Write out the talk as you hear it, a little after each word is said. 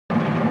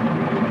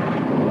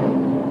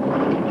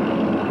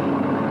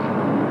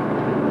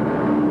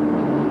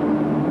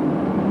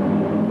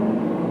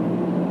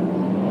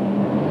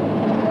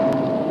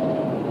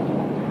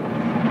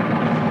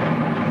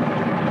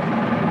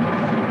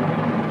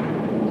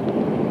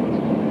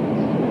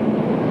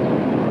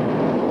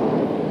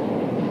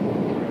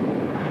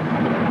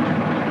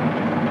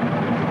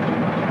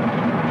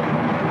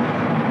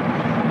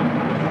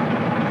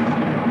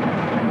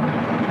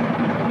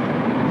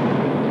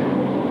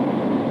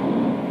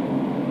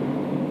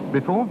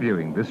Before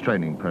viewing this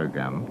training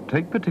program,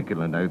 take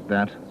particular note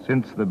that,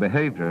 since the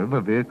behavior of a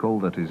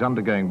vehicle that is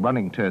undergoing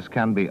running tests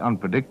can be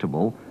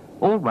unpredictable,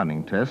 all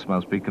running tests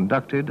must be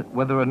conducted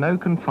where there are no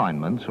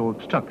confinements or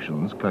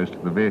obstructions close to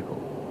the vehicle.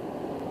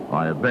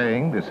 By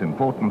obeying this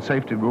important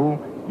safety rule,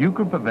 you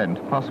could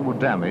prevent possible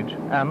damage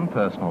and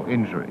personal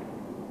injury.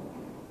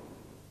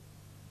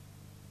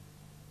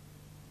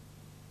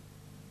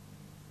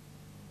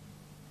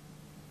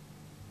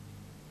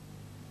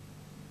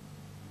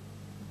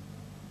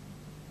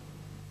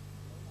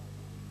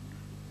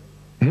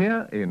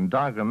 Here in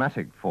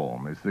diagrammatic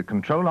form is the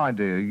control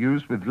idea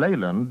used with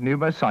Leyland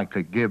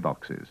pneumocyclic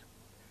gearboxes.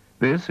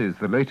 This is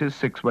the latest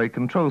six-way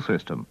control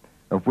system,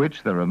 of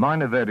which there are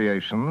minor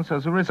variations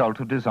as a result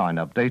of design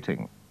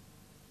updating.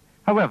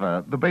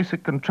 However, the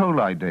basic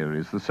control idea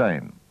is the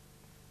same.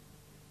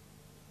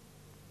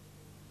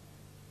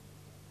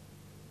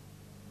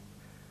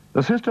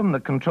 The system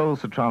that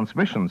controls the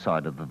transmission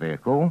side of the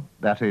vehicle,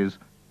 that is,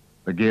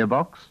 the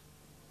gearbox,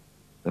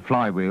 the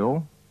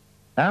flywheel,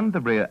 and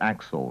the rear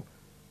axle,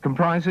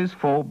 comprises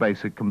four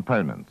basic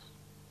components.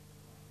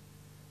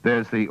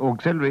 There's the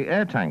auxiliary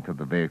air tank of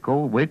the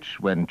vehicle, which,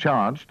 when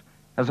charged,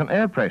 has an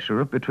air pressure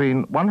of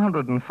between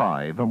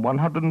 105 and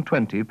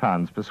 120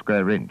 pounds per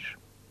square inch.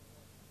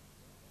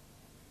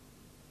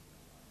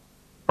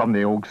 From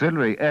the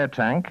auxiliary air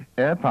tank,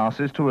 air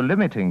passes to a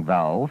limiting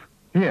valve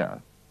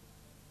here.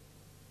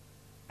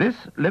 This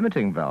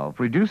limiting valve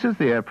reduces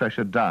the air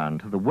pressure down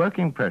to the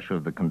working pressure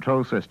of the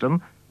control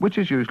system, which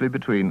is usually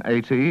between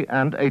 80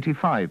 and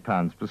 85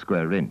 pounds per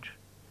square inch.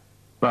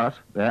 But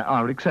there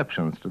are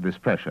exceptions to this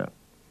pressure.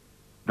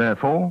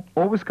 Therefore,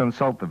 always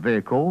consult the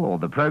vehicle or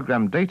the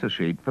program data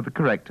sheet for the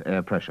correct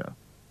air pressure.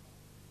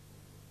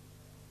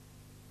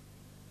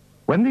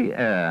 When the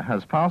air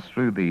has passed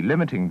through the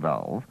limiting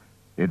valve,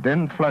 it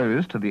then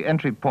flows to the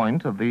entry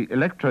point of the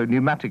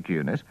Electro-Pneumatic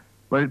unit,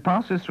 where it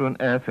passes through an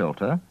air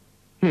filter,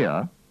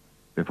 here,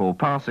 before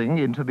passing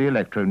into the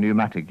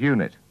Electro-Pneumatic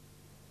unit.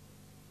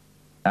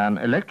 An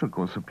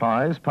electrical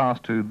supply is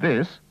passed to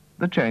this,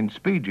 the change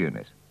speed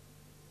unit.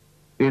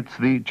 It's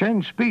the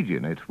change speed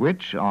unit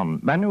which, on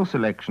manual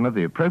selection of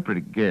the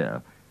appropriate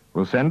gear,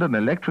 will send an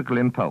electrical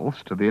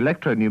impulse to the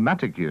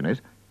Electro-Pneumatic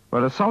unit,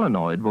 where a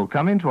solenoid will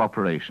come into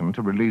operation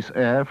to release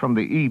air from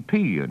the EP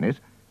unit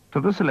to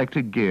the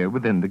selected gear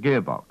within the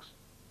gearbox.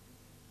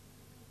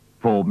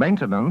 For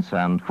maintenance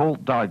and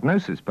fault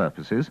diagnosis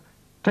purposes,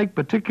 take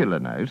particular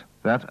note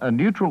that a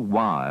neutral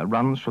wire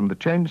runs from the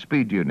change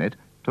speed unit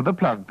to the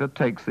plug that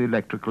takes the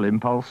electrical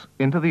impulse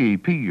into the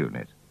EP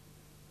unit.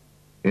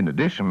 In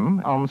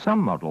addition, on some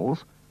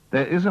models,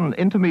 there is an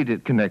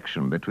intermediate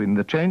connection between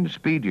the change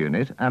speed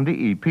unit and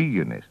the EP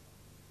unit.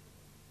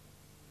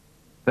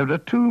 There are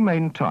two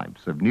main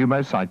types of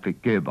pneumocyclic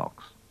gearbox,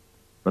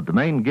 but the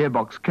main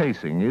gearbox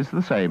casing is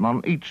the same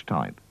on each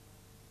type.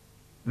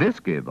 This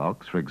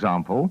gearbox, for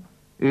example,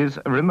 is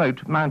a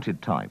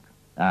remote-mounted type,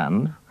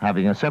 and,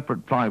 having a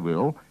separate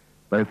flywheel,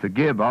 both the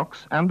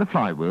gearbox and the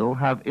flywheel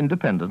have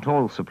independent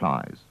oil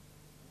supplies.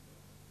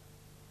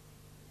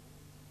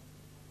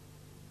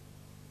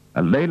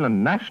 A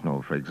Leyland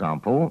National, for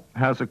example,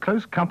 has a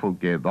close-coupled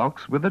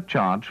gearbox with a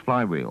charged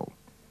flywheel.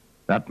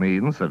 That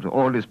means that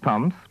oil is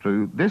pumped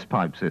through this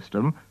pipe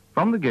system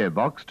from the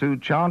gearbox to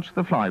charge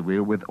the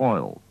flywheel with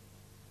oil.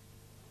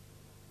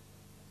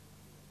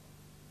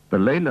 The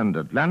Leyland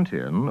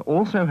Atlantean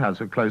also has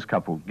a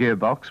close-coupled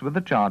gearbox with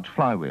a charged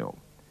flywheel.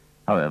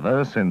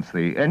 However, since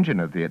the engine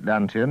of the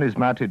Atlantean is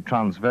mounted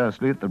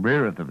transversely at the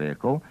rear of the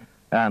vehicle,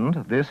 and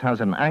this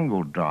has an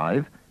angled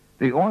drive,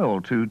 the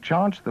oil to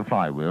charge the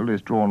flywheel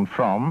is drawn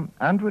from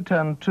and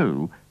returned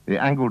to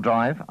the angled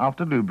drive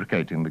after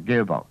lubricating the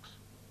gearbox.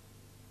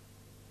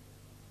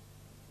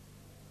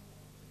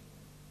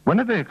 When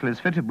a vehicle is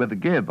fitted with a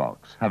gearbox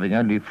having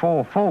only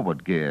 4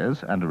 forward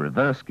gears and a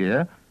reverse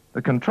gear,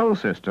 the control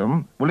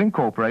system will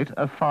incorporate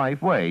a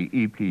 5-way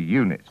EP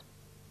unit.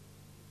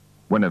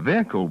 When a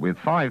vehicle with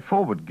 5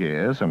 forward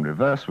gears and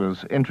reverse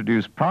was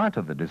introduced prior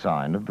to the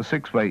design of the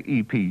 6-way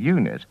EP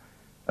unit,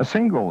 a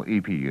single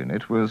EP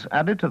unit was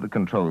added to the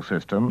control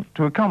system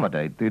to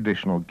accommodate the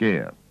additional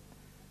gear.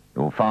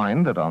 You'll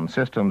find that on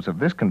systems of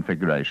this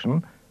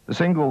configuration, the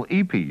single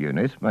EP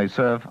unit may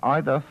serve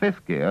either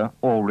 5th gear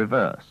or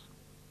reverse.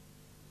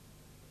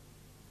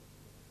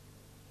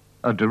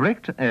 A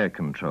direct air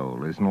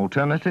control is an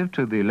alternative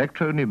to the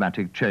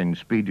Electro-Pneumatic change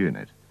speed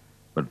unit,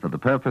 but for the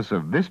purpose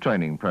of this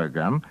training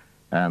program,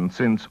 and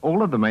since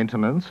all of the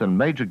maintenance and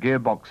major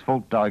gearbox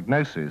fault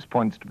diagnosis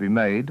points to be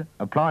made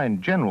apply in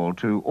general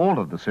to all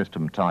of the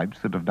system types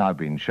that have now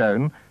been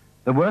shown,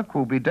 the work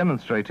will be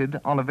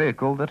demonstrated on a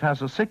vehicle that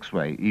has a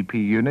 6-way EP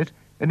unit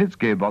in its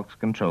gearbox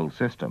control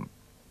system.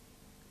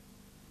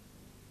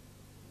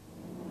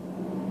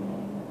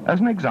 As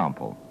an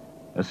example,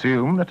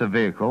 assume that a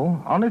vehicle,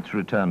 on its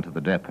return to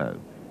the depot,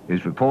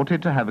 is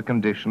reported to have a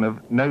condition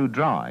of no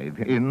drive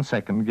in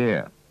 2nd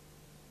gear.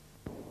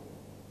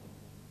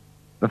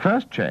 The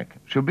first check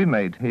should be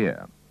made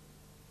here.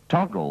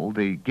 Toggle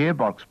the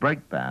gearbox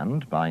brake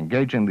band by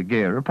engaging the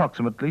gear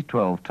approximately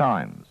 12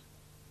 times.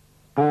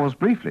 pause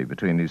briefly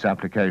between these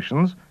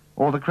applications,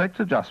 or the correct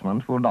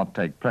adjustment will not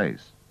take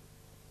place.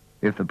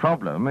 If the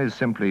problem is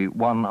simply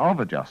one of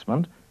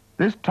adjustment,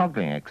 this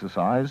toggling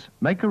exercise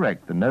may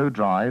correct the no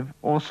drive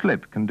or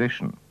slip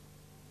condition.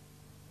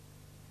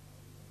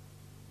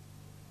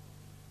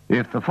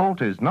 If the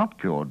fault is not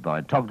cured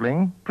by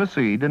toggling,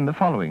 proceed in the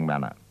following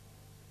manner.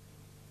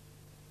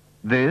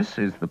 This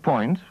is the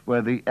point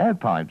where the air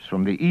pipes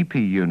from the EP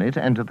unit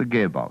enter the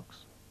gearbox.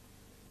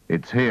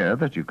 It's here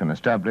that you can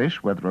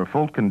establish whether a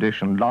fault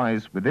condition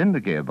lies within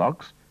the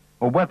gearbox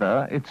or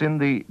whether it's in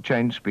the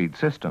change speed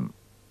system.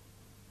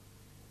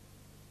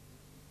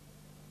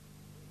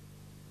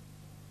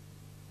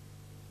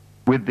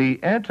 With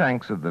the air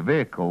tanks of the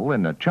vehicle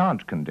in a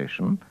charge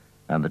condition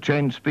and the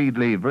change speed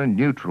lever in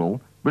neutral,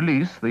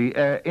 release the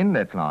air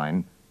inlet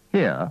line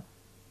here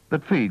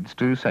that feeds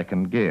to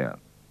second gear.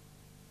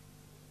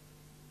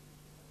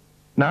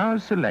 Now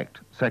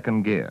select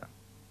second gear.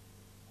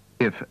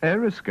 If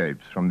air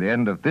escapes from the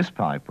end of this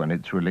pipe when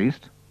it's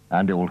released,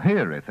 and you'll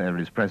hear if air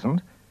is present,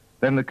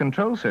 then the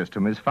control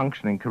system is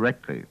functioning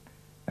correctly,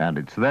 and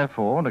it's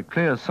therefore a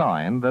clear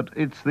sign that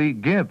it's the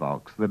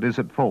gearbox that is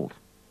at fault.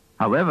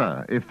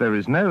 However, if there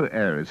is no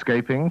air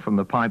escaping from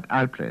the pipe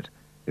outlet,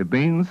 it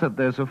means that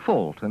there's a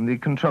fault in the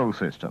control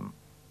system.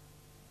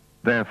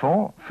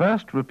 Therefore,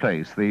 first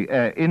replace the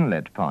air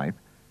inlet pipe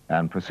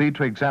and proceed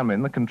to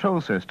examine the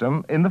control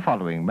system in the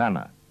following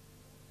manner.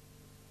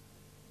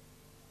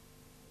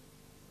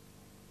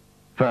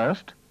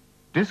 First,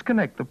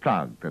 disconnect the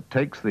plug that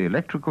takes the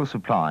electrical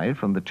supply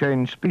from the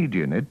change speed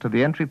unit to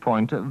the entry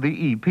point of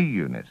the EP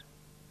unit,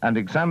 and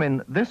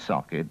examine this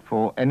socket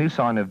for any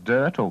sign of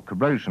dirt or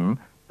corrosion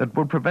that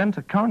will prevent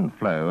a current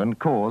flow and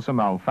cause a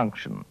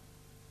malfunction.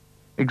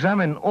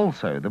 Examine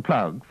also the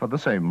plug for the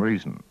same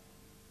reason.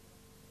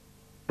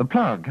 The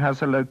plug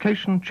has a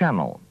location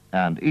channel,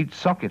 and each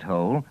socket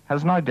hole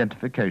has an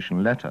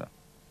identification letter.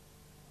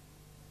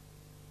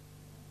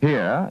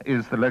 Here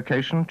is the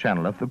location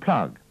channel of the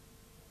plug.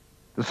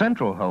 The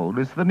central hole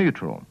is the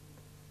neutral.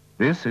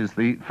 This is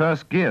the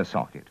first gear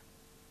socket,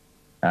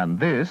 and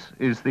this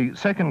is the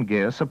second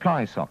gear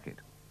supply socket.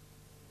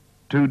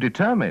 To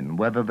determine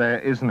whether there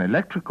is an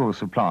electrical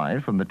supply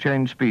from the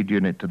change speed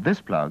unit to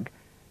this plug,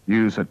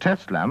 use a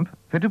test lamp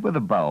fitted with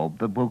a bulb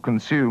that will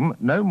consume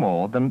no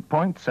more than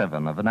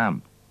 0.7 of an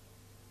amp.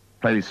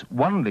 Place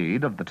one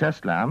lead of the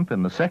test lamp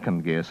in the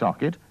second gear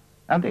socket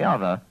and the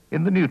other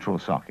in the neutral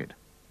socket.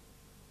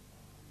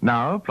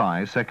 Now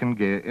apply second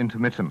gear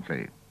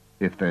intermittently.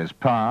 If there's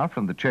power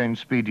from the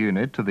change speed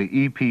unit to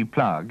the EP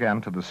plug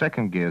and to the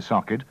second gear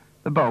socket,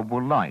 the bulb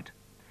will light.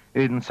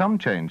 In some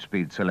change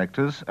speed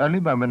selectors, only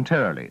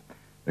momentarily,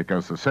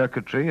 because the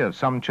circuitry of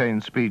some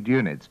change speed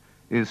units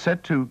is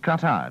set to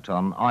cut out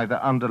on either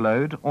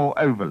underload or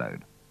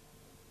overload.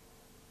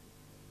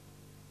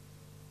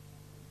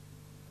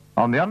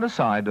 On the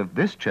underside of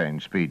this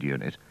change speed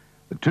unit,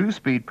 the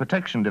two-speed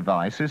protection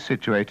device is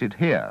situated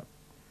here,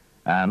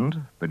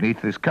 and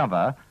beneath this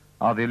cover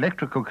are the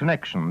electrical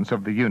connections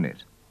of the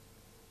unit.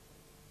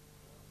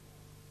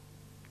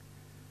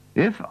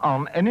 If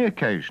on any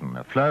occasion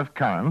a flow of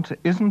current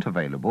isn't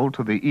available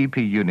to the EP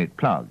unit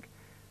plug,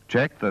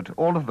 check that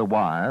all of the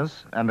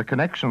wires and the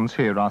connections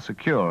here are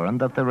secure and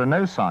that there are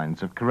no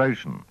signs of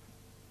corrosion.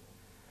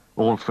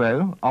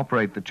 Also,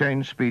 operate the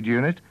change speed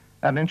unit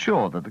and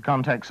ensure that the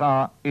contacts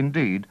are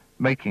indeed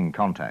making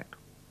contact.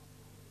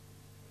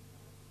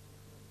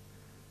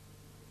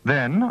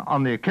 Then,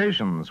 on the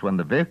occasions when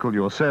the vehicle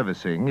you're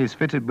servicing is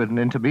fitted with an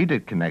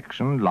intermediate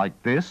connection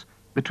like this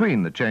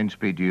between the change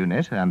speed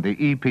unit and the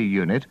EP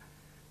unit,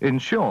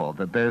 ensure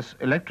that there's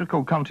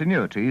electrical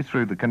continuity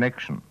through the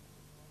connection.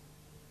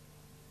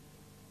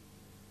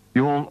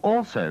 You'll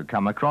also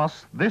come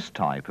across this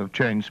type of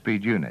change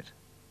speed unit.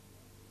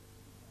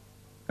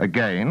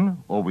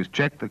 Again, always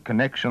check the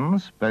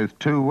connections, both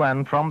to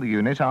and from the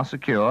unit, are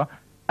secure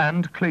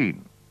and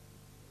clean.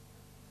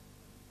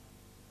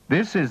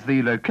 This is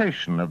the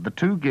location of the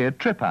two-gear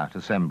trip-out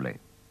assembly.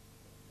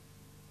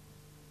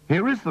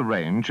 Here is the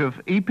range of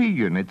EP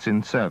units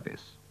in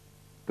service.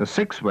 The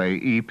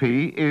 6-way EP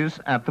is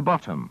at the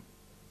bottom.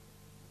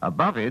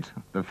 Above it,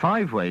 the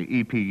 5-way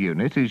EP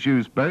unit is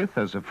used both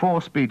as a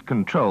 4-speed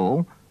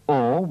control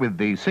or with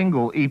the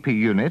single EP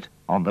unit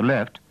on the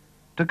left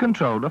to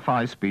control a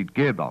 5-speed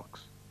gearbox.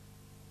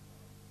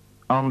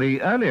 On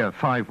the earlier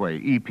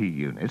 5-way EP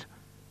unit,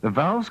 the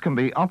valves can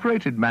be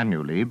operated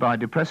manually by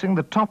depressing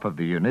the top of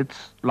the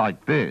units,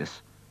 like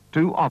this,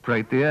 to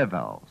operate the air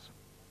valves.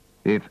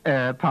 If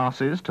air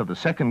passes to the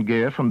second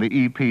gear from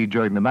the EP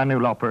during the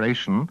manual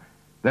operation,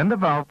 then the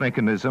valve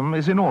mechanism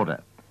is in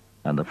order,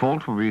 and the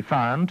fault will be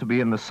found to be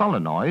in the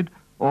solenoid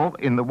or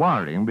in the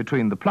wiring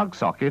between the plug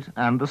socket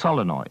and the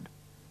solenoid.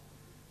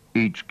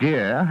 Each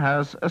gear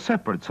has a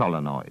separate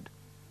solenoid,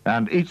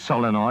 and each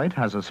solenoid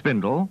has a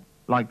spindle,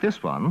 like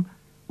this one,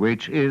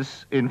 which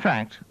is, in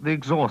fact, the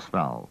exhaust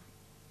valve.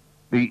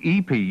 The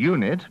EP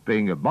unit,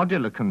 being a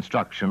modular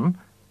construction,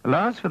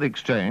 allows for the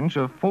exchange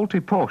of faulty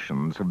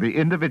portions of the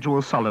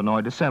individual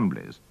solenoid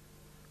assemblies,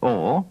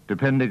 or,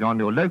 depending on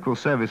your local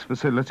service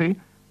facility,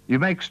 you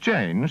may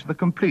exchange the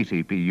complete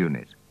EP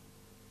unit.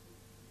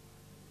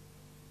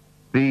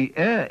 The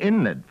air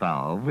inlet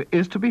valve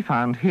is to be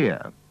found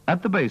here,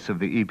 at the base of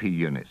the EP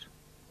unit.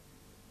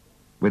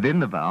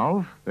 Within the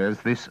valve, there's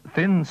this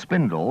thin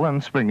spindle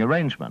and spring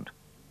arrangement.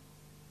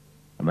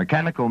 A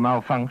mechanical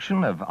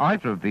malfunction of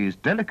either of these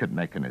delicate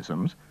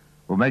mechanisms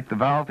will make the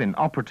valve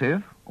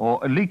inoperative or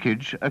a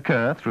leakage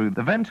occur through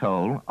the vent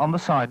hole on the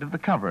side of the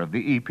cover of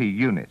the EP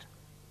unit.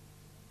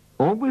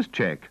 Always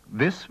check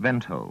this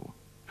vent hole,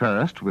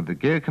 first with the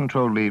gear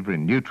control lever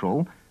in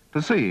neutral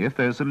to see if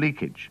there's a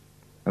leakage,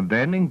 and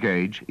then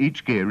engage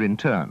each gear in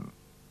turn.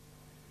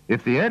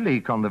 If the air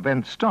leak on the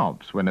vent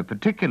stops when a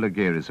particular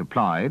gear is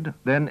applied,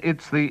 then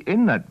it's the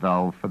inlet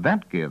valve for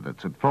that gear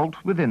that's at fault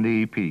within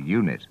the EP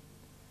unit.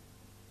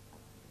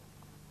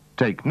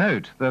 Take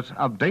note that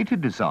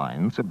updated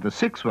designs of the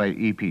 6-way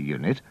EP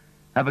unit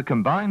have a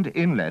combined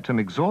inlet and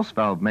exhaust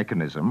valve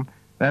mechanism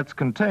that's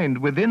contained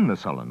within the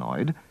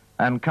solenoid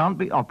and can't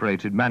be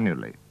operated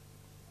manually.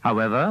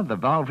 However, the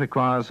valve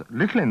requires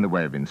little in the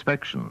way of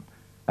inspection,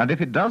 and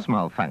if it does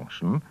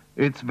malfunction,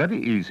 it's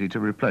very easy to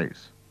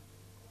replace.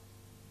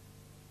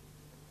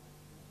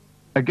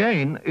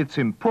 Again, it's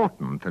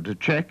important that a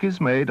check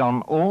is made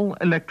on all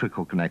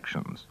electrical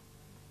connections.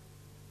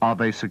 Are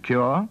they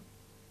secure?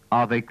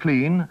 Are they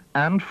clean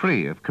and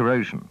free of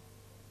corrosion?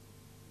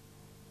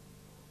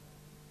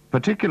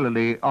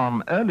 Particularly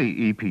on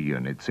early EP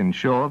units,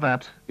 ensure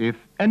that if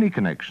any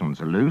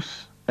connections are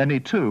loose, any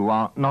two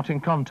are not in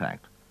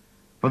contact.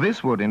 For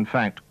this would in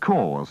fact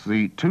cause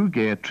the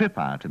 2-gear trip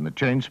out in the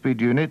change speed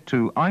unit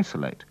to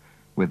isolate,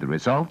 with the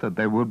result that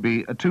there would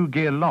be a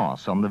 2-gear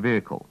loss on the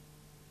vehicle.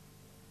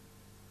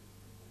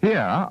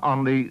 Here,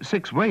 on the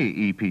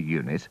 6-way EP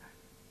unit,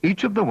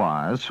 each of the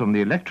wires from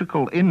the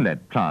electrical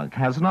inlet plug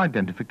has an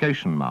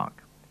identification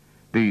mark.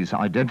 These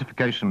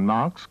identification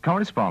marks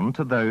correspond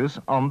to those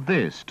on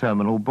this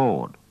terminal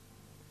board.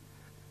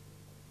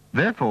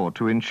 Therefore,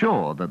 to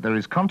ensure that there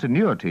is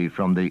continuity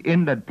from the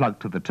inlet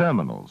plug to the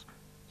terminals,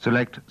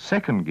 select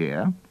 2nd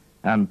gear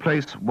and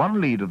place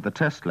one lead of the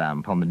test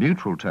lamp on the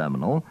neutral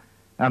terminal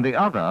and the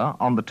other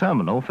on the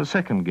terminal for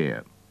 2nd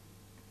gear.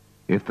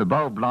 If the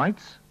bulb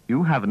lights,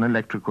 you have an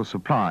electrical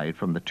supply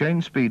from the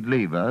change speed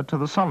lever to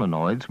the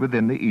solenoids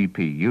within the EP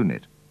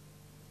unit.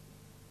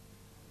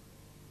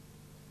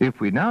 If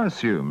we now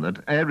assume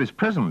that air is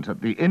present at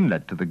the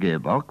inlet to the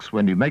gearbox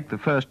when you make the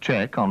first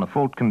check on a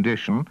fault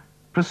condition,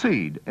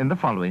 proceed in the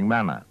following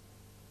manner.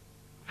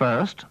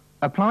 First,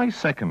 apply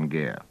 2nd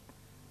gear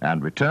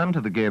and return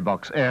to the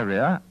gearbox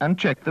area and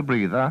check the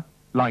breather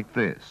like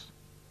this.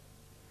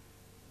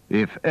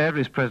 If air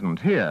is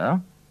present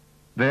here,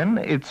 then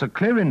it's a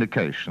clear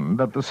indication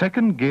that the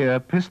 2nd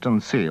gear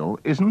piston seal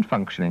isn't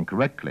functioning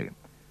correctly,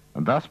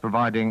 and thus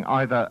providing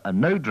either a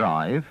no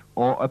drive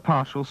or a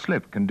partial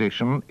slip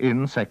condition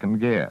in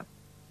 2nd gear.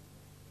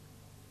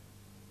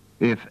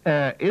 If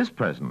air is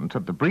present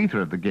at the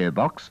breather of the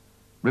gearbox,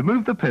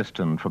 remove the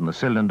piston from the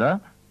cylinder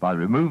by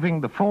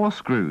removing the 4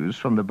 screws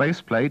from the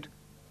base plate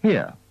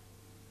here.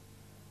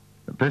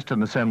 The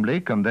piston assembly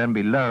can then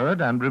be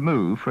lowered and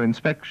removed for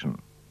inspection.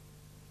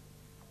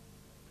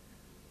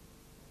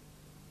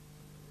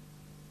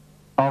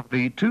 Of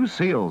the 2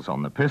 seals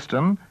on the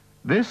piston,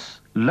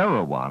 this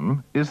lower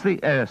one is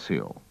the air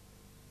seal.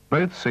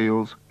 Both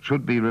seals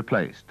should be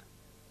replaced.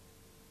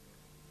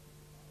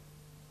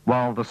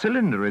 While the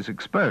cylinder is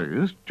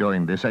exposed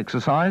during this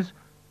exercise,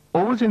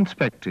 always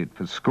inspect it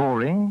for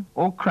scoring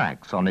or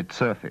cracks on its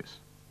surface.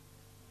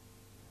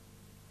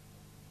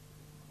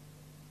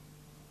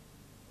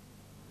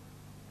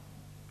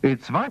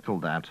 It's vital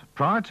that,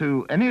 prior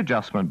to any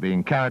adjustment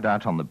being carried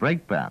out on the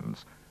brake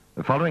bands,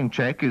 the following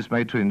check is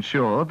made to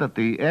ensure that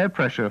the air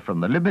pressure from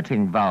the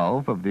limiting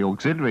valve of the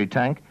auxiliary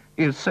tank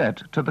is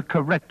set to the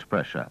correct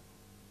pressure.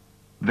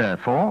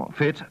 Therefore,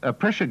 fit a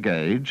pressure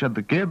gauge at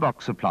the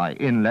gearbox supply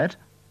inlet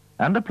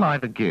and apply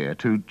the gear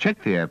to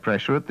check the air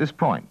pressure at this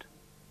point.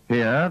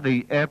 Here,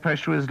 the air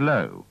pressure is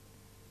low,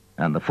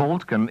 and the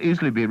fault can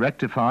easily be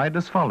rectified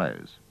as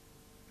follows.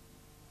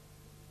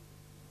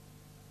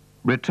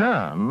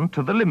 Return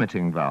to the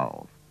limiting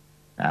valve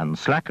and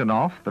slacken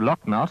off the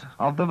lock nut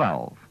of the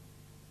valve.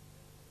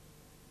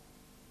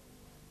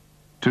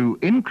 To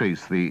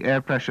increase the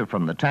air pressure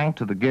from the tank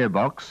to the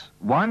gearbox,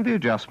 wind the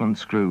adjustment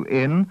screw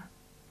in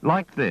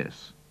like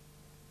this.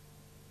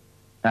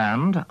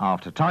 And,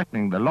 after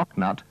tightening the lock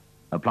nut,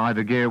 apply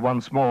the gear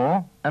once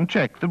more and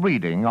check the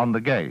reading on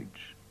the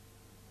gauge.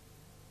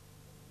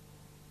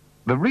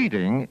 The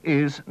reading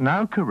is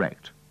now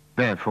correct.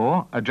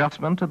 Therefore,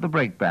 adjustment of the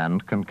brake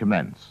band can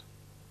commence.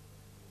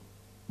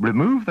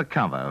 Remove the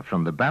cover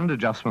from the band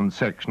adjustment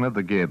section of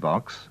the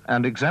gearbox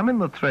and examine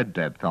the thread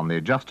depth on the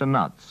adjuster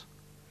nuts.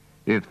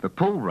 If the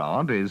pull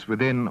rod is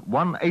within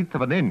 1/8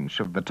 of an inch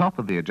of the top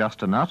of the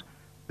adjuster nut,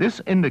 this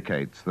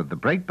indicates that the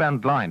brake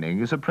band lining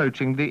is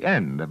approaching the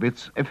end of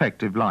its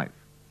effective life.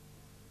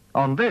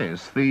 On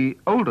this, the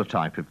older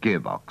type of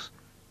gearbox,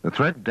 the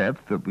thread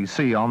depth that we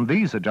see on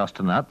these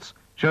adjuster nuts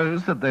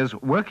shows that there's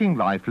working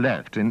life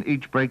left in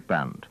each brake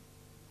band.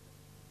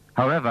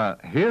 However,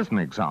 here's an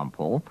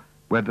example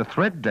where the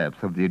thread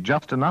depth of the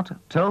adjuster nut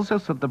tells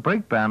us that the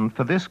brake band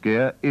for this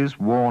gear is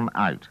worn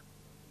out.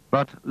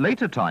 But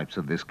later types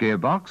of this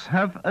gearbox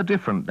have a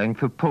different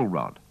length of pull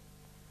rod.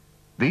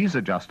 These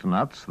adjuster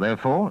nuts,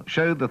 therefore,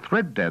 show the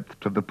thread depth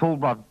to the pull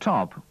rod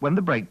top when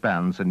the brake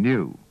bands are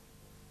new.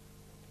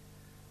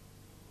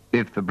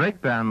 If the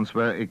brake bands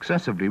were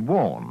excessively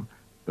worn,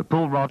 the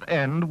pull rod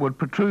end would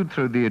protrude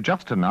through the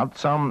adjuster nut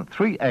some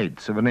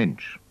 3/8 of an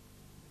inch.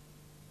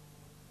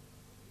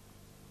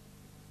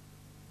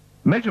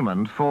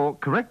 Measurement for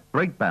correct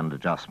brake band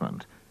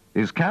adjustment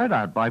is carried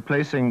out by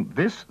placing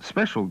this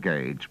special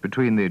gauge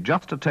between the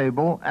adjuster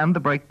table and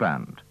the brake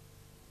band.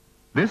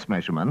 This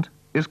measurement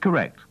is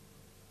correct.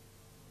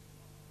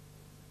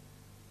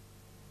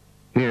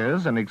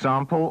 Here's an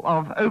example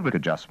of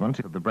over-adjustment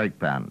of the brake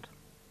band.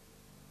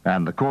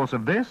 And the cause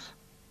of this?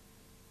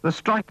 The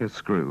striker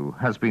screw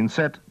has been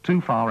set too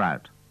far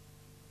out.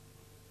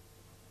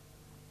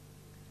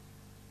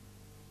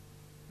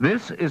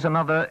 This is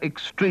another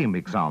extreme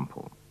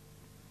example.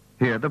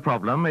 Here the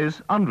problem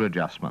is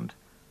under-adjustment,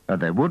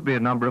 and there would be a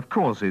number of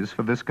causes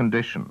for this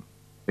condition.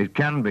 It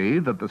can be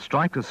that the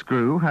striker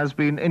screw has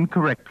been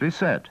incorrectly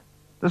set.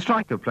 The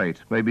striker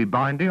plate may be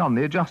binding on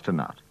the adjuster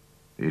nut.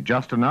 The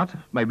adjuster nut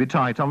may be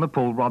tight on the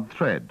pull rod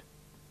thread.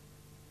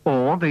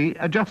 Or the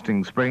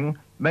adjusting spring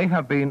may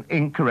have been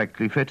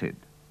incorrectly fitted.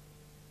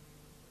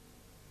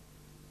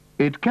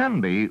 It can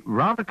be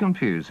rather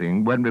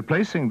confusing when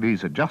replacing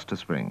these adjuster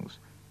springs,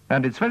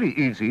 and it's very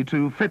easy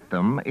to fit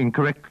them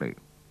incorrectly.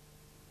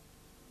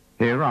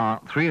 Here are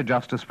 3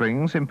 adjuster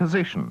springs in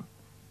position,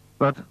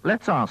 but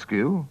let's ask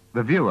you,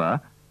 the viewer,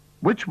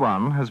 which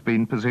one has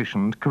been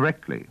positioned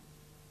correctly?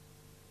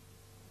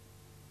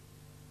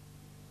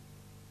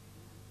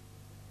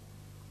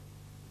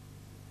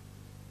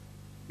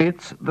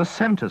 It's the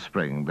center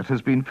spring that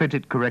has been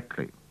fitted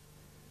correctly.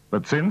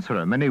 But since there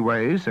are many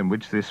ways in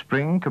which this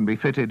spring can be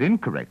fitted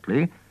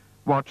incorrectly,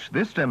 watch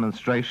this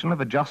demonstration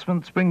of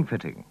adjustment spring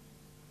fitting.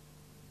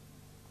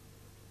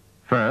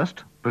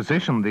 First,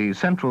 position the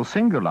central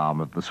single arm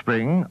of the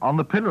spring on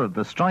the pillar of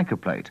the striker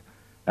plate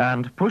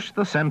and push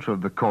the center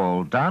of the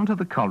coil down to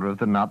the collar of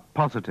the nut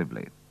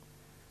positively.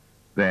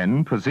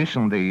 Then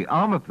position the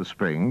arm of the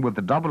spring with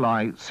the double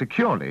eye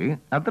securely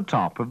at the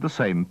top of the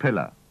same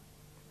pillar.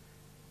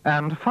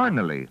 And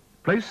finally,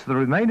 place the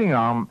remaining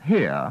arm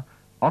here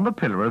on the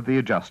pillar of the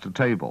adjuster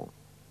table.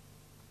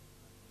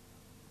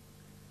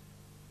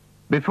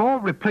 Before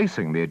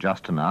replacing the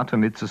adjuster nut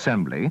and its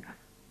assembly,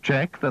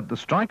 check that the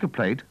striker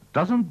plate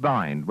doesn't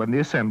bind when the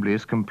assembly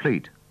is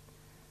complete.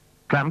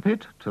 Clamp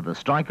it to the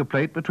striker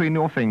plate between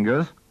your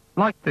fingers,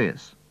 like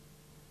this.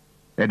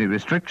 Any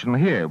restriction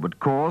here would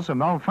cause a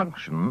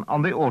malfunction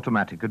on the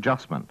automatic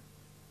adjustment.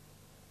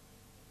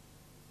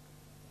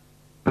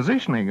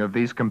 Positioning of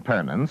these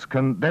components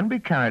can then be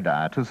carried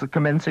out as the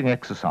commencing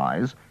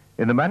exercise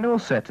in the manual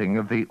setting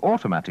of the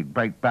automatic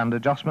brake band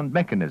adjustment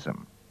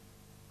mechanism.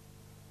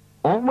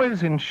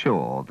 Always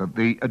ensure that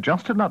the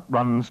adjuster nut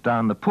runs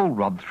down the pull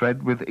rod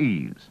thread with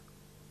ease.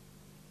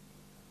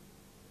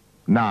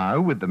 Now,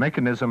 with the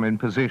mechanism in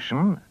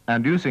position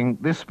and using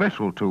this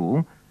special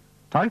tool,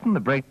 tighten the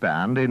brake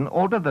band in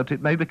order that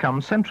it may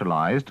become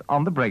centralized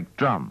on the brake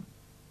drum.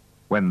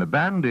 When the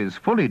band is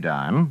fully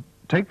down,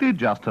 take the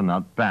adjuster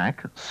nut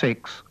back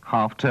 6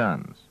 half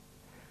turns.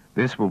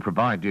 This will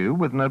provide you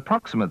with an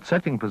approximate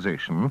setting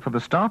position for the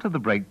start of the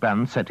brake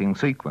band setting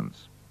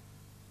sequence.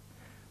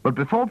 But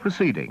before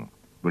proceeding,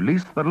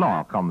 release the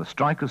lock on the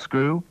striker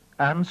screw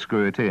and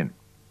screw it in.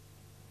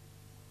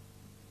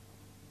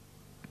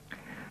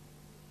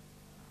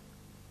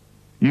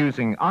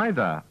 Using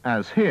either,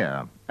 as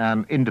here,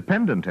 an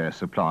independent air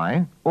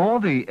supply or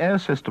the air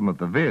system of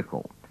the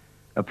vehicle,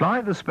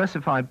 apply the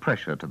specified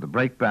pressure to the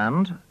brake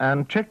band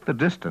and check the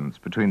distance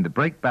between the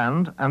brake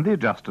band and the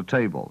adjuster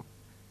table.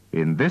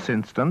 In this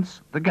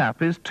instance, the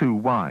gap is too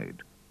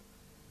wide.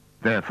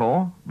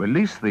 Therefore,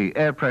 release the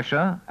air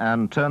pressure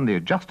and turn the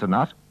adjuster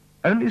nut,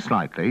 only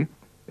slightly,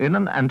 in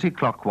an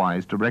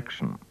anti-clockwise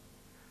direction.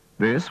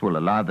 This will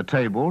allow the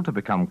table to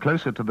become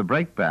closer to the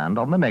brake band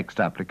on the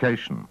next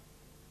application.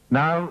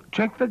 Now,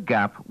 check the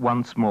gap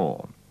once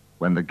more.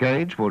 When the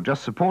gauge will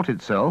just support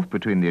itself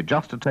between the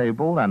adjuster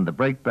table and the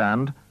brake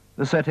band,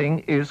 the setting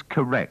is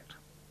correct.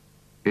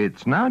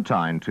 It's now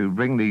time to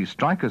bring the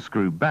striker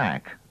screw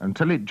back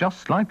until it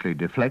just slightly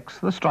deflects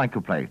the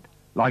striker plate,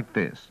 like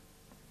this,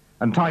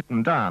 and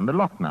tighten down the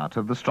lock nut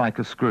of the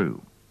striker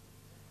screw.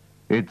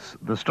 It's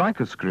the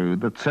striker screw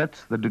that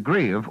sets the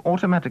degree of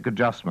automatic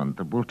adjustment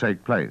that will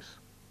take place.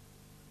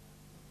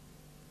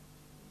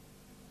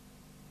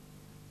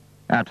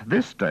 At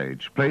this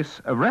stage,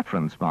 place a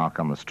reference mark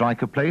on the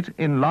striker plate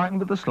in line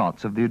with the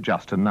slots of the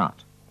adjuster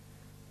nut.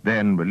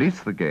 Then release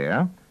the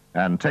gear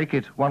and take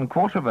it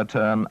 1/4 of a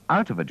turn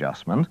out of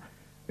adjustment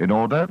in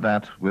order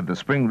that, with the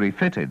spring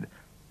refitted,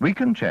 we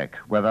can check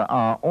whether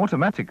our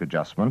automatic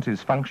adjustment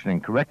is functioning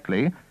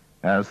correctly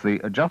as the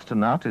adjuster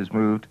nut is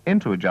moved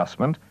into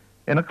adjustment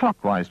in a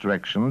clockwise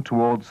direction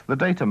towards the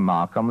datum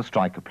mark on the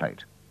striker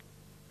plate.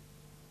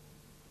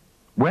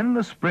 When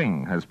the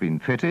spring has been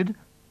fitted,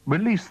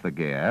 release the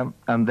gear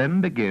and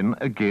then begin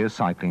a gear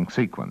cycling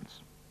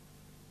sequence.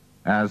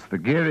 As the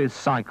gear is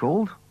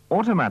cycled,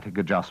 automatic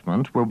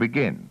adjustment will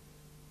begin.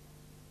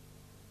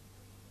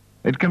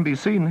 It can be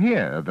seen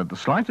here that the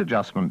slight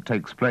adjustment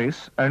takes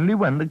place only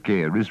when the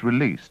gear is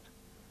released.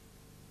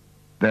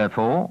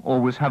 Therefore,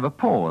 always have a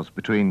pause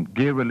between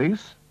gear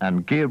release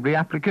and gear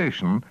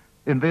reapplication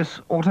in this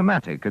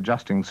automatic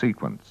adjusting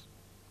sequence.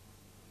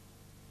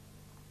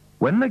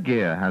 When the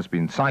gear has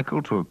been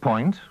cycled to a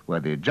point where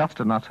the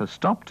adjuster nut has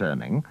stopped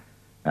turning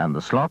and the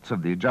slots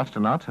of the adjuster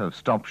nut have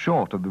stopped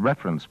short of the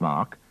reference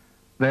mark,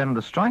 then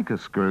the striker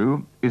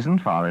screw isn't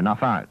far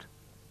enough out.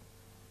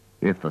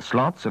 If the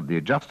slots of the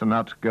adjuster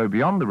nut go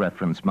beyond the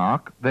reference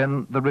mark,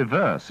 then the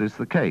reverse is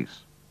the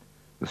case.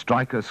 The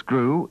striker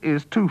screw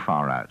is too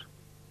far out.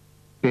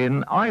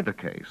 In either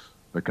case,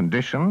 the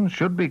condition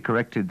should be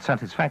corrected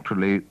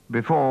satisfactorily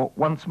before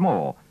once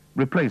more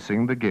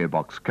replacing the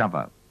gearbox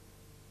cover.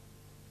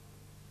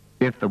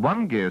 If the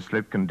one gear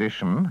slip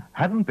condition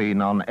hadn't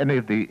been on any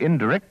of the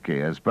indirect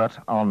gears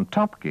but on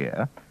top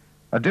gear,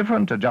 a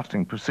different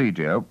adjusting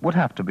procedure would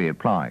have to be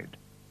applied.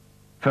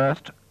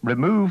 First,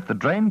 remove the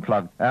drain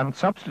plug and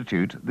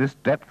substitute this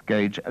depth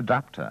gauge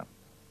adapter.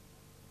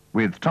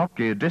 With top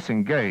gear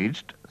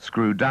disengaged,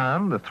 screw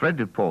down the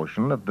threaded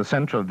portion of the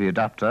center of the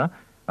adapter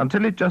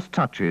until it just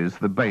touches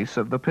the base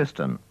of the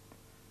piston,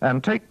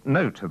 and take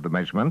note of the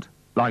measurement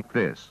like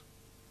this.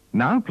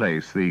 Now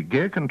place the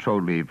gear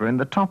control lever in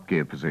the top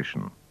gear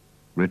position.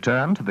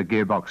 Return to the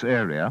gearbox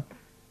area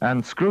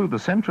and screw the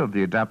center of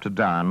the adapter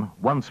down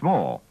once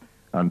more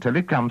until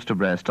it comes to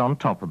rest on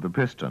top of the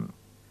piston,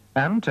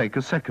 and take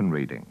a second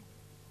reading.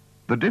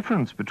 The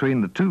difference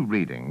between the two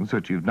readings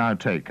that you've now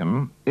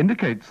taken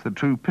indicates the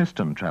true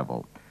piston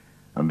travel,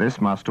 and this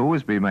must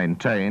always be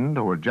maintained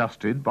or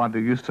adjusted by the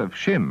use of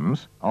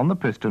shims on the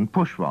piston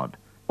push rod,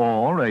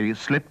 or a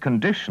slip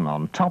condition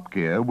on top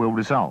gear will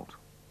result.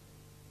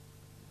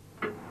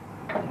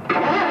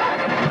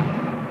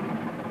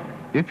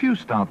 If you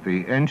start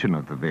the engine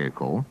of the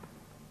vehicle,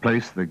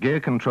 place the gear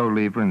control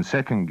lever in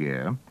second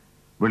gear,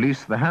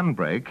 release the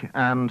handbrake,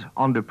 and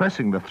on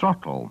depressing the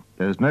throttle,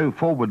 there's no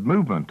forward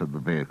movement of the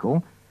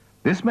vehicle,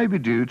 this may be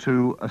due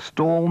to a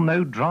stall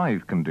no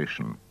drive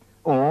condition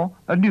or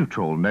a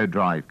neutral no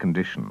drive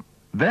condition.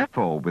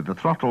 Therefore, with the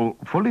throttle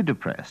fully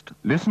depressed,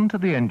 listen to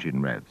the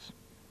engine revs.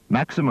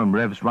 Maximum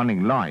revs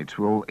running light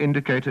will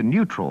indicate a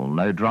neutral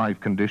no drive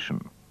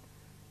condition.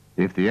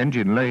 If the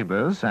engine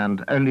labors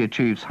and only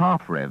achieves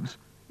half revs,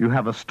 you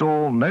have a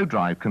stall no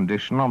drive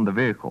condition on the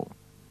vehicle.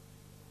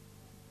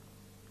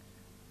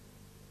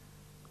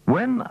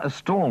 When a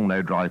stall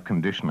no drive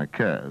condition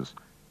occurs,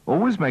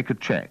 always make a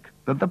check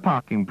that the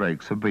parking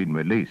brakes have been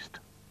released.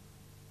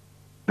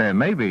 There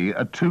may be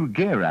a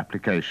two-gear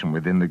application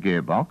within the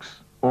gearbox,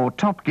 or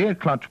top gear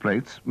clutch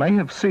plates may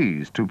have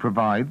ceased to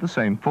provide the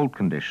same fault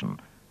condition,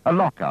 a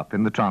lock-up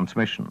in the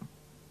transmission.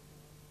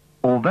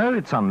 Although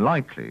it's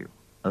unlikely,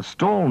 a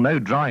stall no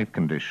drive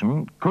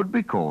condition could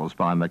be caused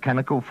by a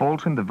mechanical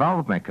fault in the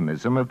valve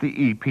mechanism of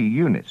the EP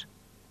unit.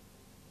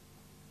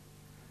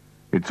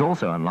 It's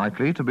also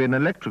unlikely to be an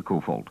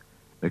electrical fault,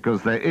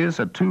 because there is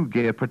a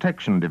two-gear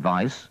protection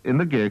device in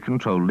the gear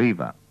control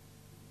lever.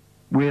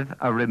 With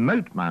a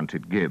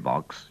remote-mounted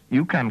gearbox,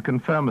 you can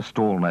confirm a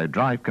stall no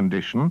drive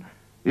condition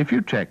if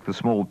you check the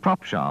small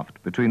prop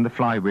shaft between the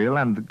flywheel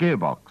and the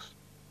gearbox.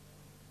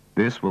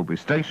 This will be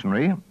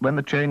stationary when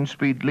the change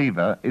speed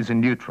lever is in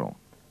neutral.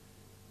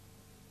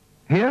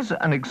 Here's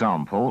an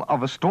example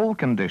of a stall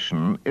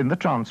condition in the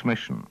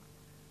transmission.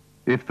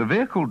 If the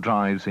vehicle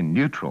drives in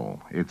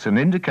neutral, it's an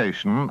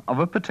indication of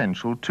a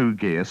potential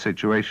two-gear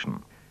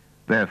situation.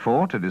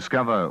 Therefore, to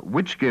discover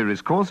which gear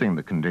is causing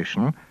the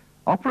condition,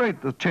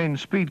 operate the change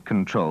speed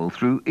control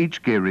through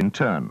each gear in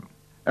turn.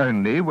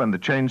 Only when the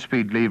change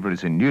speed lever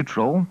is in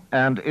neutral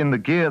and in the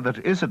gear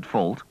that is at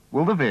fault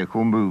will the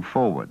vehicle move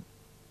forward.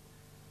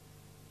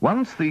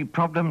 Once the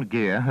problem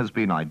gear has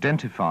been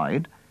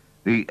identified,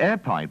 the air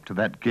pipe to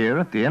that gear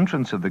at the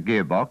entrance of the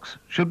gearbox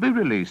should be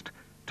released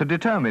to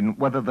determine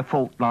whether the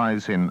fault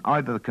lies in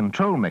either the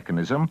control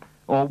mechanism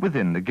or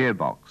within the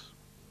gearbox.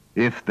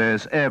 If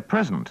there's air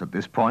present at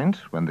this point,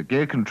 when the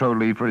gear control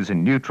lever is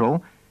in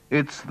neutral,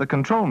 it's the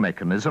control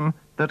mechanism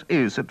that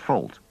is at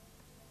fault.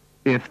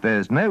 If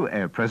there's no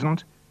air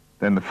present,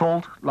 then the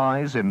fault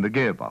lies in the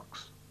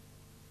gearbox.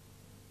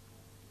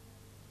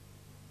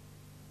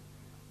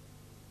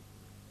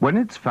 When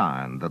it's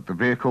found that the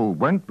vehicle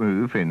won't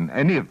move in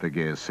any of the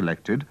gears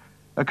selected,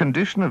 a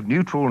condition of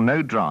neutral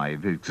no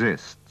drive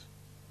exists.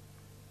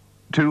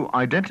 To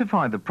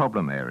identify the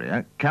problem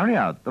area, carry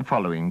out the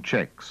following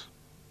checks.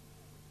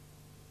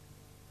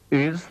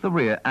 Is the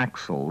rear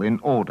axle in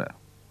order?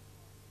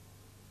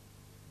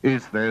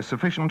 Is there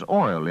sufficient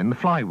oil in the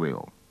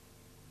flywheel?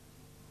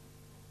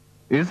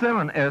 Is there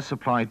an air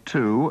supply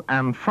to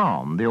and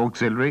from the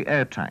auxiliary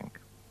air tank?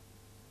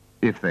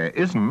 If there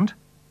isn't,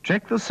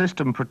 check the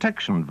system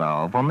protection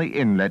valve on the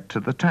inlet to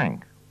the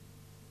tank.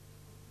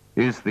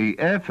 Is the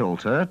air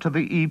filter to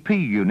the EP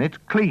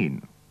unit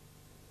clean?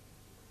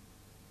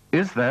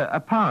 Is there a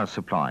power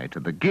supply to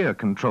the gear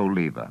control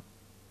lever?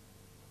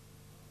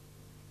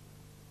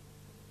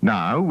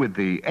 Now, with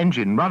the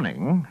engine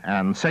running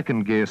and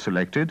second gear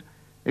selected,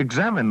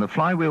 examine the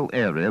flywheel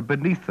area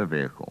beneath the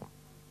vehicle.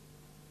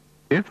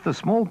 If the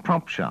small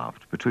prop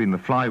shaft between the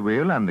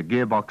flywheel and the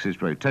gearbox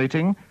is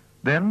rotating,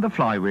 then the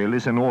flywheel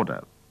is in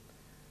order.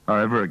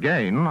 However,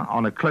 again,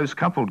 on a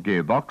close-coupled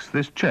gearbox,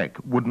 this check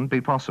wouldn't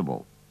be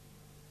possible.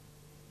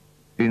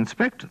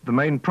 Inspect the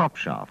main prop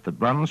shaft that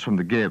runs from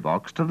the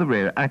gearbox to the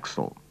rear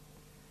axle.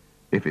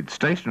 If it's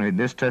stationary in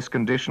this test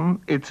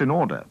condition, it's in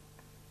order.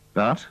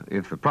 But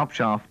if the prop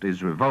shaft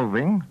is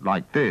revolving,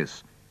 like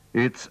this,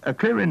 it's a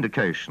clear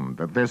indication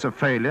that there's a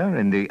failure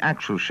in the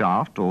axle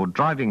shaft or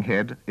driving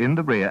head in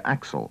the rear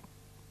axle.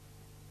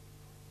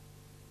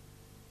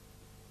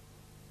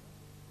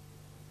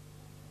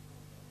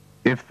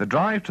 If the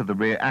drive to the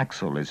rear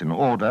axle is in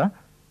order,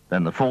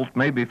 then the fault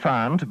may be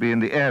found to be in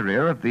the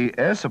area of the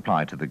air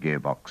supply to the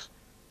gearbox,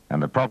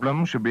 and the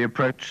problem should be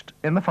approached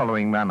in the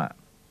following manner.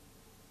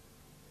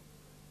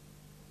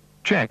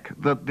 Check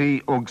that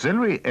the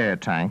auxiliary air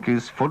tank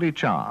is fully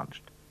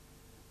charged,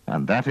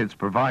 and that it's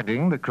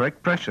providing the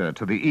correct pressure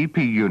to the EP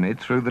unit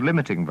through the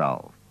limiting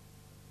valve.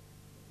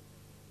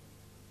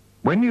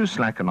 When you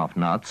slacken off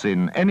nuts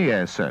in any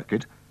air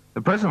circuit,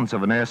 the presence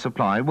of an air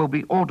supply will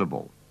be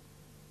audible.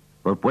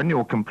 But when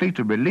you're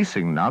completely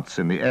releasing nuts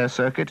in the air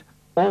circuit,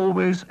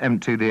 always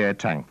empty the air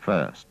tank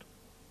first.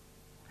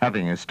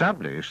 Having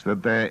established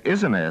that there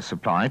is an air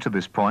supply to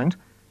this point,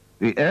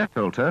 the air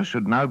filter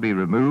should now be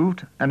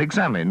removed and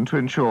examined to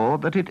ensure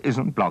that it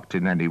isn't blocked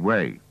in any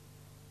way.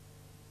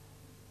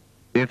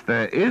 If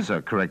there is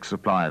a correct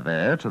supply of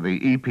air to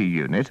the EP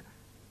unit,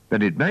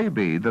 then it may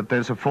be that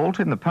there's a fault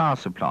in the power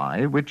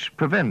supply which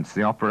prevents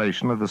the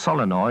operation of the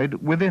solenoid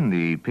within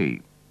the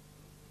EP.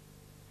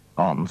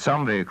 On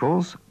some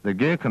vehicles, the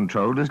gear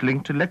control is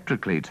linked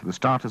electrically to the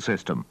starter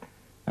system,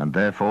 and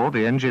therefore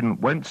the engine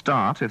won't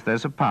start if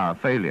there's a power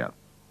failure.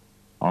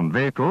 On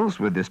vehicles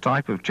with this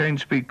type of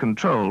change speed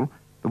control,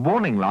 the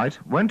warning light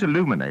won't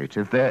illuminate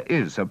if there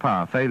is a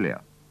power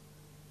failure.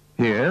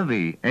 Here,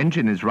 the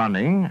engine is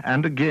running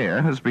and a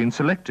gear has been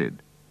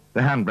selected.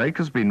 The handbrake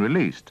has been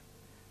released.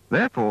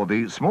 Therefore,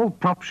 the small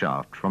prop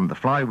shaft from the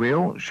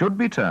flywheel should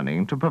be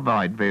turning to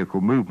provide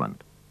vehicle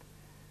movement.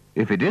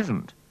 If it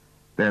isn't,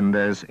 then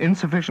there's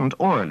insufficient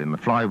oil in the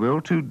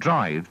flywheel to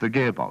drive the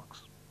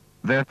gearbox.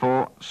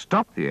 Therefore,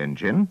 stop the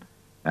engine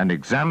and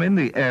examine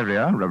the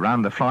area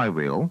around the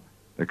flywheel,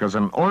 because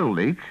an oil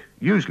leak,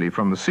 usually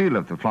from the seal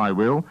of the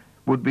flywheel,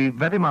 would be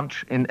very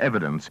much in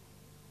evidence.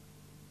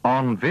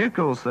 On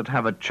vehicles that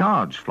have a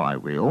charged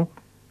flywheel,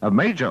 a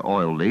major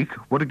oil leak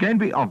would again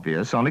be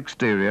obvious on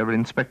exterior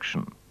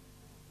inspection.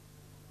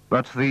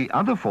 But the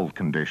other fault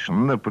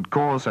condition that would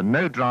cause a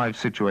no-drive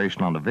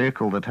situation on a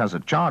vehicle that has a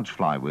charged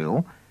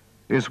flywheel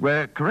is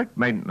where correct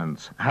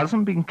maintenance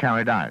hasn't been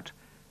carried out,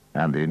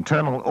 and the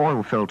internal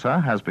oil filter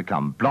has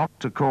become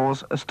blocked to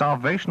cause a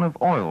starvation of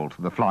oil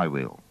to the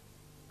flywheel.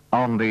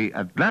 On the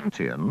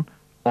Atlantean,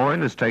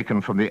 oil is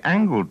taken from the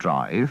angle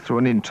drive through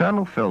an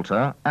internal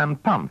filter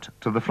and pumped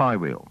to the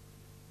flywheel.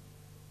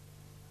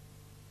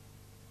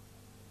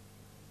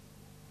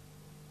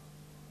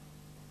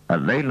 A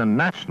Leyland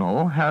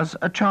National has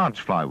a charged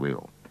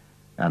flywheel,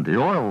 and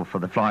the oil for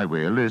the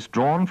flywheel is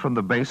drawn from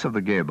the base of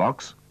the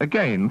gearbox,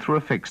 again through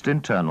a fixed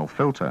internal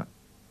filter.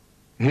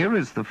 Here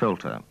is the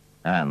filter,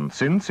 and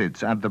since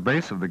it's at the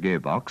base of the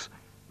gearbox,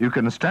 you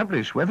can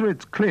establish whether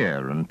it's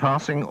clear and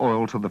passing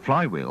oil to the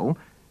flywheel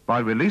by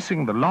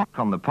releasing the lock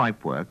on the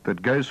pipework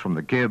that goes from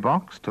the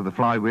gearbox to the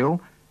flywheel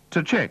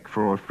to check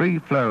for a free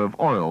flow of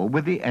oil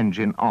with the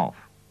engine off.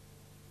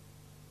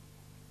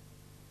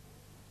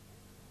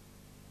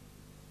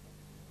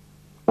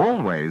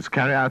 Always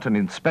carry out an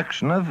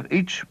inspection of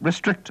each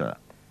restrictor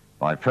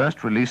by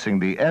first releasing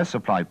the air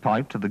supply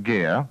pipe to the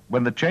gear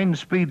when the change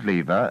speed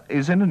lever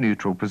is in a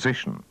neutral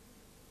position.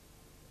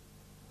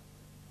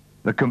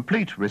 The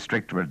complete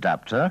restrictor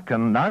adapter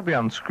can now be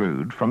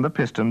unscrewed from the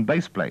piston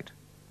base plate.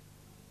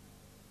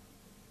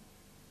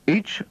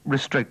 Each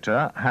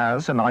restrictor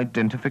has an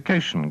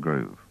identification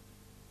groove.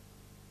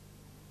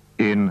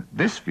 In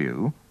this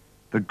view,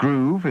 the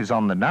groove is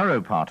on the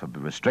narrow part of the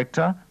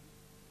restrictor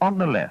on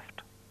the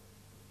left.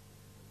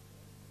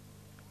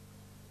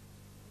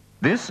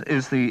 This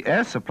is the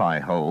air supply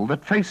hole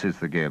that faces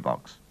the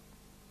gearbox.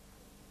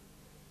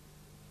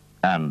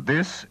 And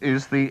this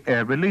is the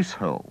air release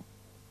hole.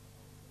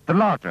 The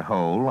larger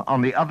hole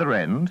on the other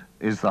end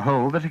is the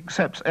hole that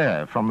accepts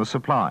air from the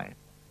supply.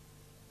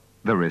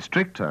 The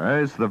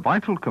restrictor is the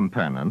vital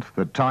component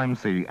that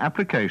times the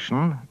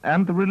application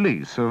and the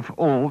release of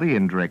all the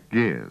indirect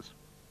gears.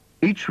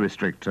 Each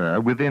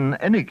restrictor within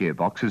any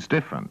gearbox is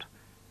different,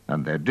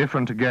 and they're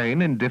different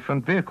again in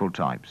different vehicle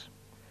types.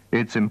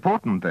 It's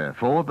important,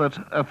 therefore,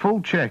 that a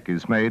full check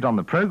is made on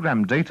the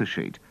program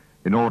datasheet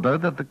in order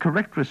that the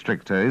correct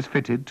restrictor is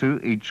fitted to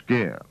each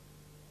gear.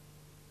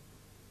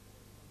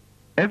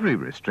 Every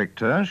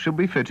restrictor should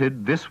be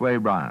fitted this way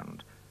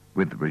round,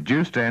 with the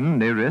reduced end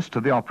nearest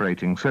to the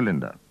operating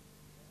cylinder.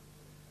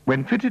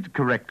 When fitted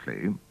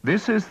correctly,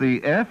 this is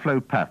the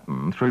airflow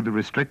pattern through the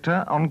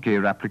restrictor on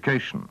gear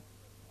application.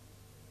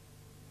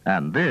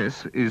 And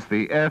this is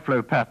the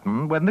airflow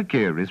pattern when the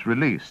gear is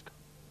released.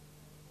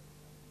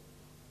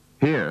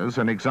 Here's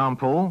an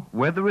example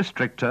where the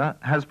restrictor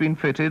has been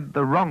fitted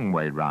the wrong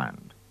way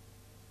round.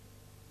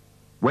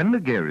 When the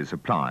gear is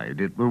applied,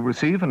 it will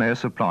receive an air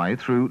supply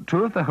through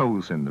two of the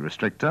holes in the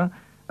restrictor,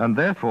 and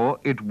therefore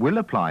it will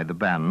apply the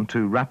band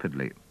too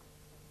rapidly.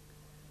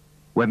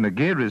 When the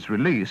gear is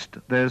released,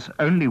 there's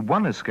only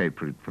one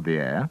escape route for the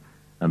air,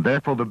 and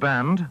therefore the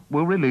band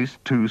will release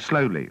too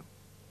slowly.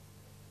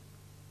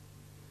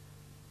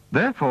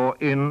 Therefore,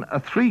 in a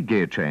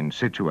 3-gear change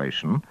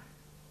situation,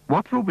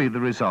 what will be the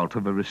result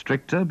of a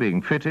restrictor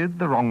being fitted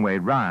the wrong way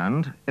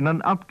round in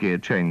an up-gear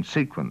change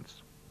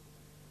sequence?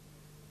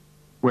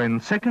 When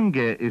 2nd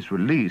gear is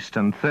released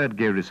and 3rd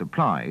gear is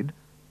applied,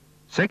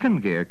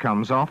 2nd gear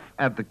comes off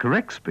at the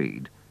correct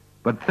speed,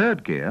 but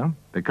 3rd gear,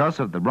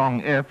 because of the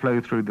wrong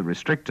airflow through the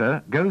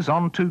restrictor, goes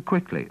on too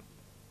quickly.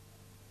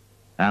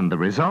 And the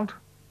result?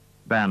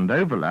 Band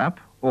overlap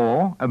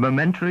or a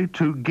momentary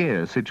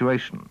 2-gear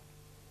situation.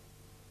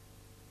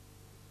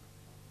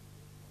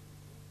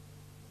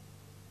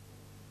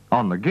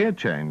 On the gear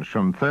change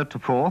from 3rd to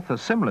 4th, a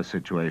similar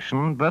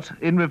situation, but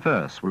in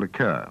reverse, will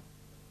occur.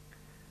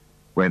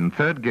 When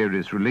 3rd gear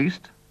is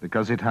released,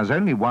 because it has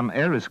only one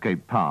air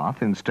escape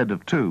path instead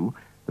of two,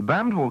 the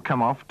band will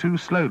come off too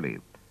slowly,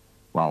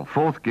 while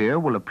 4th gear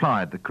will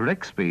apply at the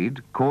correct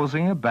speed,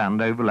 causing a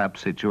band overlap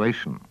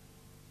situation.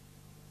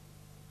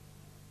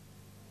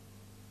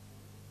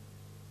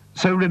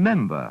 So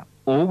remember,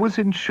 always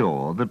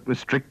ensure that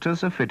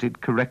restrictors are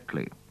fitted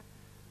correctly,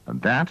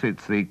 and that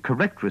it's the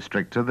correct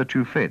restrictor that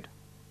you fit.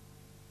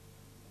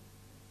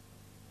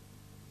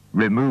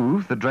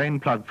 Remove the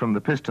drain plug from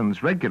the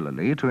pistons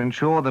regularly to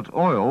ensure that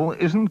oil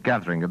isn't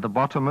gathering at the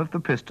bottom of the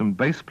piston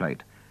base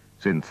plate,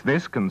 since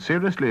this can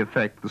seriously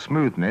affect the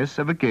smoothness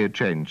of a gear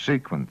change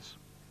sequence.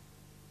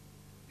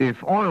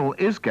 If oil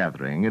is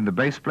gathering in the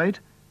base plate,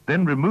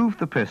 then remove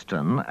the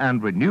piston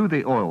and renew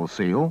the oil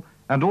seal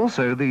and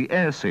also the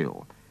air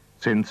seal,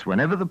 since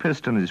whenever the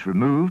piston is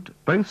removed,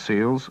 both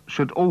seals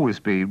should always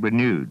be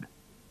renewed.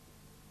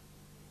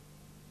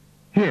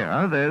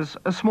 Here, there's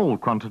a small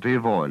quantity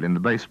of oil in the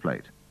base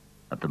plate.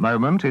 At the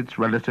moment, it's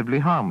relatively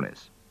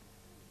harmless.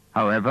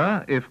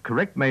 However, if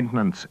correct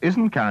maintenance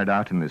isn't carried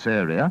out in this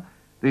area,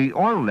 the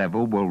oil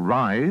level will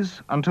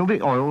rise until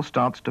the oil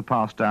starts to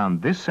pass down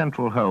this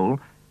central hole,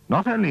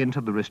 not only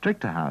into the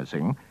restrictor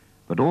housing,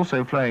 but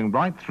also flowing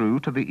right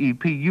through to the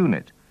EP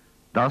unit,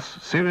 thus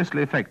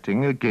seriously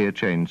affecting a gear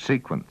change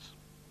sequence.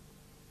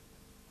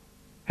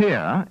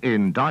 Here,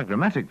 in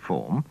diagrammatic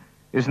form,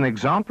 is an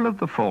example of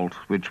the fault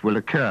which will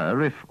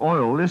occur if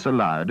oil is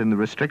allowed in the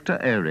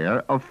restrictor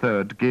area of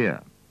 3rd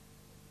gear.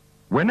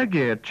 When a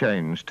gear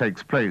change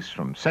takes place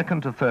from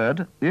 2nd to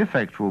 3rd, the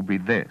effect will be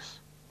this.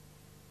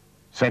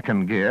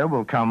 2nd gear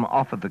will come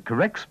off at the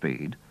correct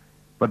speed,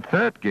 but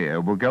 3rd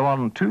gear will go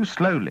on too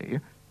slowly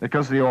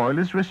because the oil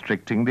is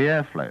restricting the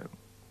airflow.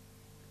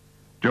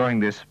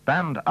 During this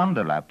band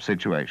underlap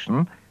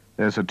situation,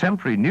 there's a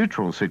temporary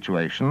neutral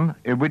situation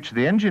in which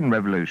the engine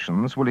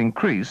revolutions will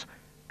increase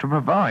to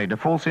provide a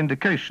false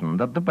indication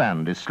that the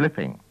band is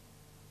slipping.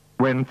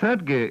 When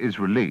 3rd gear is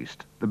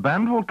released, the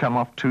band will come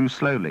off too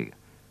slowly,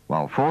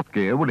 while 4th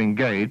gear will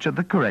engage at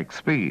the correct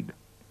speed.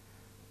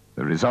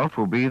 The result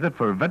will be that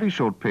for a very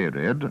short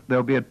period,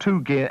 there'll be a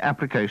 2-gear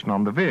application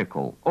on the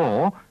vehicle,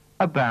 or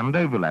a band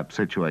overlap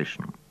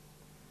situation.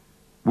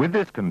 With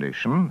this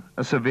condition,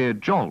 a severe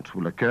jolt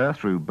will occur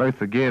through both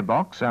the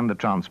gearbox and the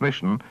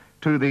transmission,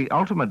 to the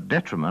ultimate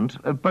detriment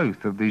of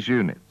both of these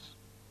units.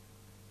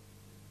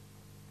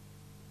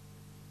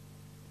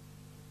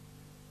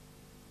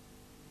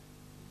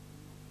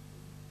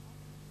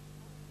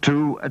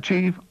 To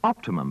achieve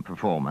optimum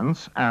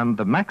performance and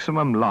the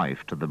maximum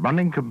life to the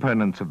running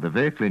components of the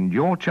vehicle in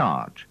your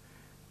charge,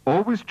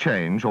 always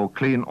change or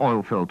clean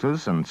oil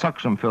filters and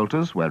suction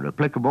filters where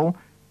applicable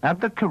at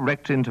the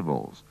correct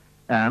intervals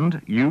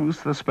and use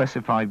the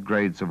specified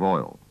grades of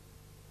oil.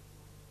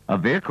 A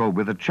vehicle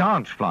with a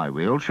charged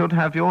flywheel should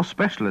have your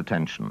special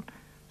attention,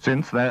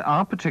 since there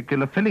are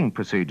particular filling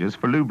procedures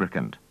for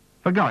lubricant.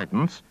 For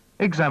guidance,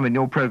 examine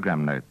your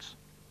program notes.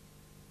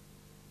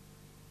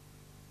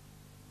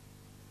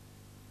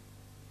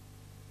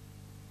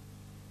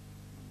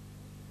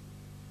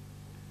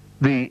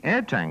 The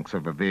air tanks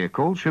of a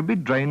vehicle should be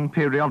drained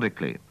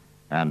periodically,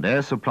 and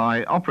air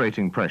supply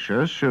operating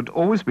pressures should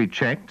always be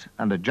checked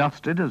and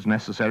adjusted as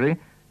necessary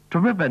to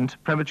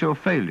prevent premature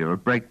failure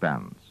of brake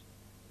bands.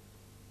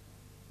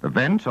 The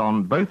vent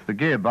on both the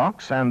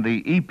gearbox and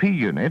the EP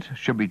unit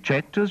should be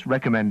checked as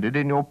recommended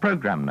in your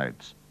program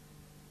notes,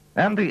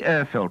 and the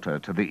air filter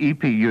to the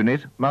EP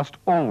unit must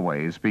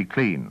always be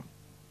clean.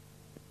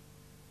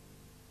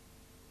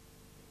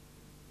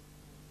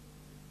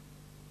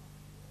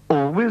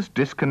 Always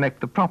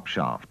disconnect the prop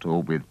shaft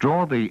or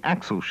withdraw the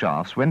axle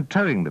shafts when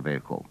towing the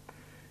vehicle.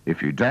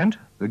 If you don't,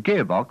 the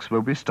gearbox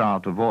will be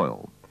starved of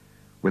oil,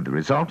 with the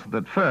result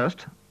that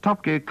first,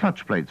 top gear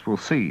clutch plates will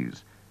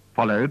seize,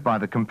 followed by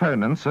the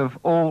components of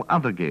all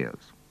other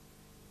gears.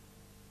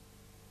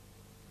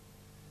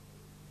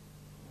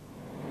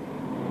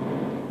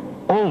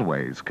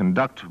 Always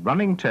conduct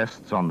running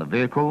tests on the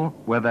vehicle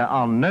where there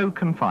are no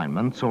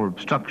confinements or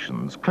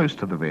obstructions close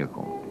to the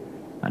vehicle,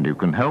 and you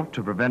can help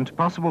to prevent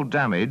possible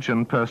damage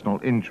and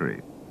personal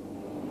injury.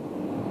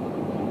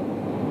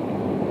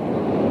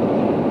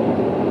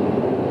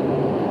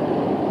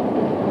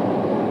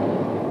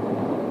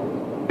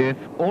 If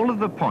all of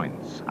the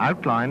points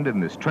outlined in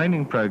this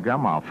training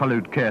program are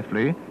followed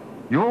carefully,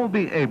 you'll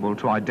be able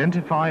to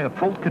identify a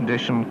fault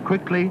condition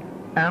quickly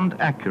and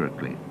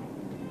accurately.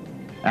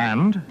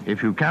 And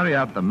if you carry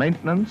out the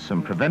maintenance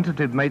and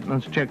preventative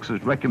maintenance checks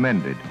as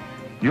recommended,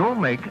 you'll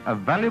make a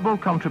valuable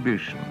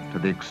contribution to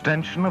the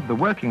extension of the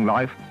working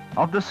life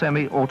of the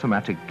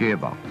semi-automatic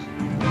gearbox.